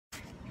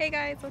Hey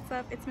guys, what's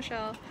up? It's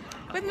Michelle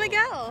with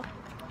Miguel.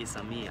 It's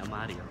a me, a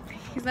Mario.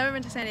 He's never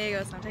been to San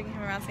Diego, so I'm taking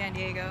him around San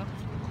Diego.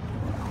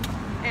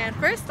 And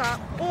first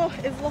stop,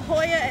 is La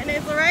Jolla, and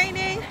it's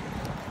raining.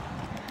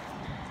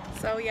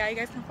 So yeah, you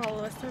guys can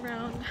follow us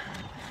around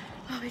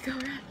while we go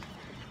around.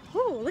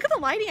 Ooh, look at the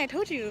lighting, I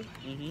told you.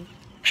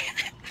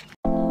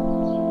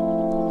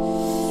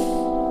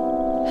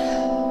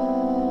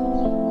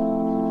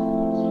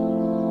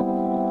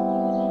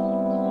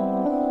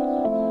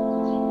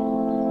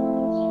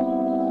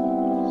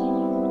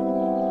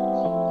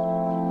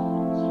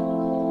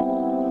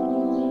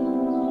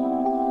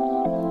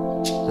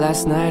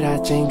 Last night I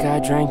think I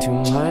drank too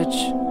much.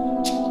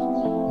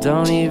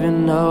 Don't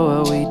even know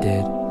what we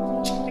did.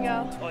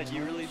 Oh,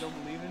 you really don't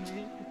believe in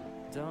me?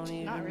 Don't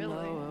even Not really.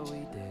 know what we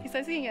did. He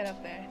says he can get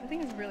up there. The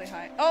thing is really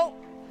high. Oh!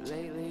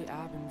 Lately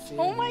I've been feeling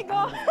Oh my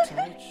god! out of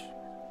touch.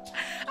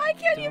 I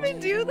can't even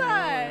do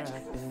that!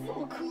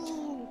 So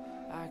cool.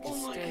 I could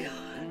stay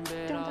in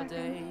bed all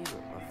day.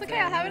 It's okay,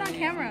 I have it on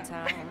camera.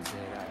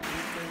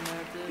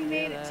 We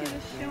made it to the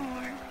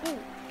shore. Ooh.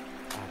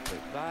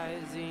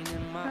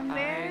 From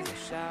there,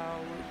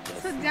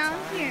 so down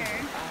here.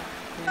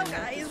 So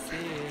guys,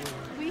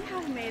 we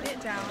have made it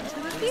down to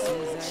the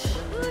beach.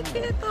 Look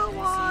at the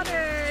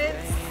water.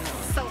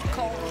 It's so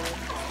cold.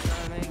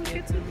 Look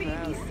at the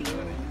baby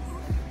seals.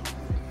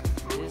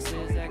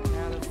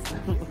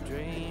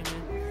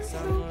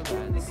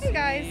 Okay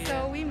guys,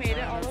 so we made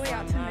it all the way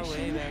out to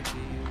Mission.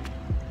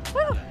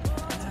 Woo!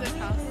 To this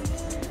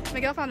house.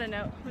 Miguel found a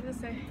note. What does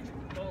it say?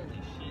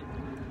 Holy shit.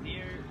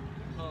 Dear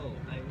Ho,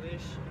 I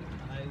wish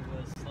I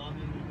was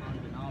sobbing on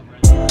the Navra.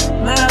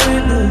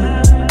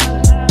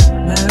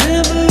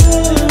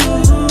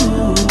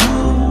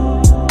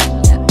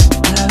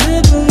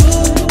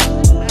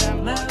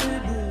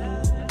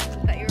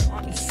 That you're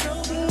on.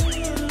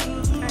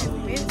 Guys, we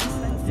made it to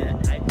Sunset.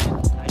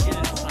 Yeah, I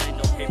didn't sign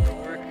no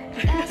paperwork.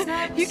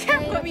 You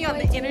can't put me on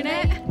the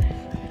internet.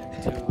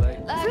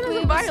 This is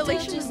a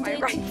violation of my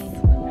rights.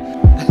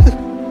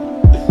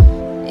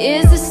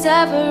 Is this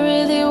ever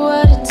really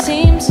what it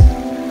seems?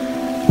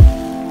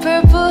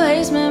 Purple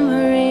haze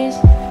memories.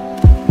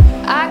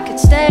 I could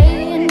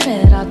stay in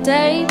bed all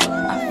day.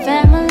 My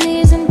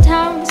family's in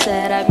town,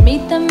 said I'd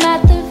meet them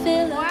at the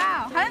villa.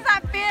 Wow, how does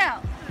that feel?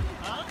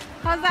 Huh?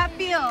 How does that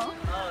feel? Oh,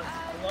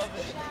 I love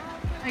it.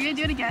 Are you gonna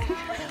do it again?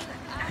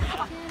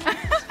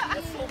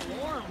 It's so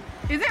warm.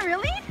 Is it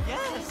really?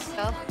 Yes.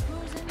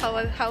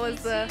 How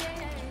was the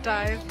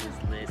dive? It's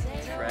lit,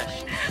 it's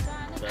fresh.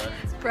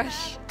 It's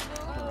fresh.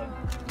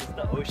 It's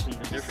the ocean,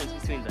 the difference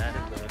between that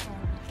and the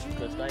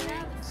cliff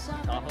diving,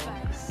 Tahoe.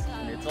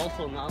 And it's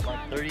also not like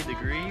 30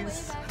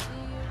 degrees.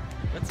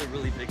 That's a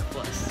really big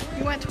plus.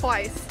 We went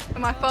twice, and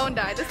my phone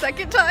died the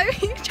second time.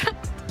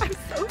 I'm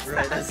so sad.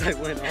 Right as I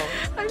went off.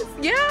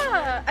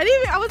 Yeah,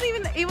 I wasn't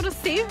even able to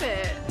save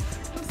it.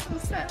 I'm so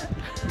sad.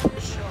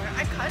 Sure,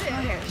 I cut it.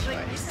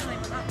 Like recently,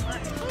 but not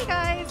much. Hey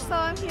guys, so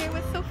I'm here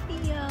with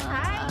Sophia.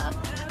 Hi.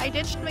 I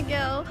ditched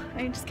Miguel.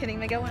 I'm just kidding.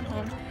 Miguel went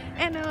home,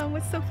 and I'm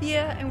with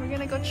Sophia, and we're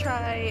gonna go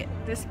try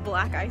this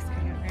black ice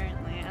cream.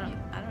 Apparently,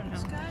 I don't know.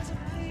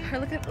 Her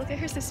look at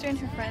her sister and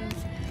her friends.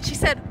 She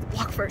said,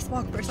 "Walk first,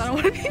 walk first. I don't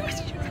want to be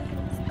with you."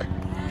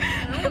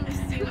 I don't want to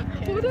see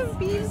what a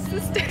mean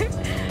sister.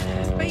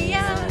 But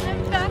yeah,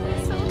 I'm back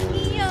with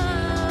Sophia.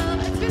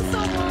 It's been so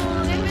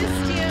long. I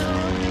missed you.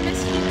 I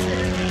missed you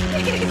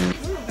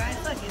too. Ooh, guys,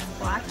 look, it's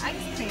black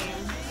ice cream.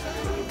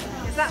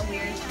 Is that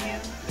weird to you?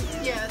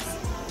 Yes.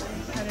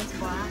 That is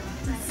black.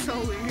 That's so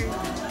weird.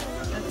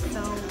 That's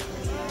so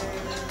weird.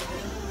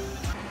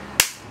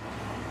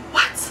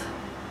 What?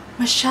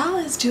 Michelle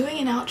is doing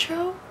an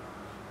outro?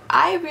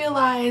 I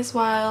realized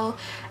while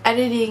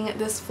editing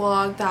this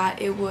vlog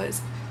that it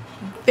was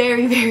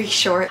very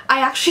short. I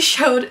actually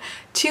showed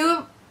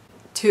two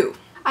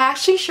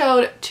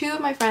of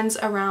my friends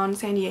around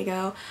San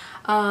Diego.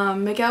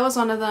 Miguel was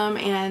one of them,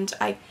 and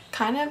I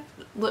kind of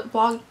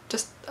vlogged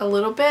just a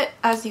little bit.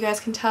 As you guys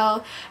can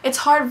tell, it's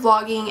hard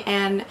vlogging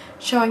and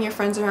showing your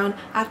friends around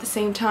at the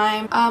same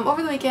time.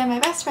 Over the weekend, my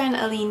best friend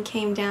Aline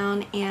came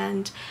down,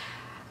 and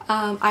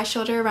I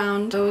showed her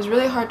around. It was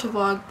really hard to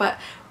vlog, but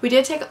we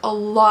did take a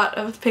lot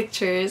of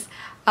pictures.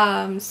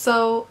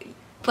 So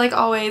like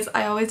always,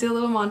 I always do a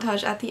little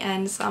montage at the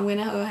end, so I'm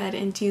gonna go ahead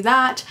and do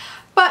that.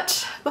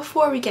 But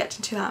before we get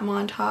into that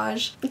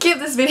montage, give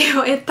this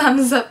video a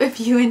thumbs up if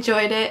you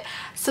enjoyed it,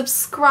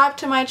 subscribe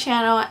to my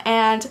channel,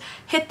 and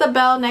hit the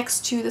bell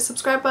next to the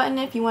subscribe button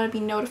if you want to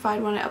be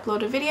notified when I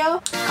upload a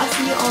video. I'll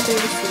see you all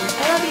very soon.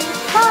 I love you.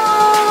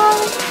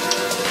 Bye!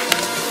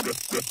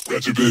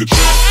 That's your bitch.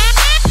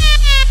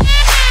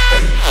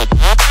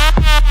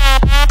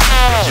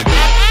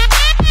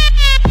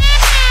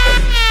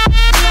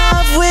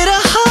 Love with a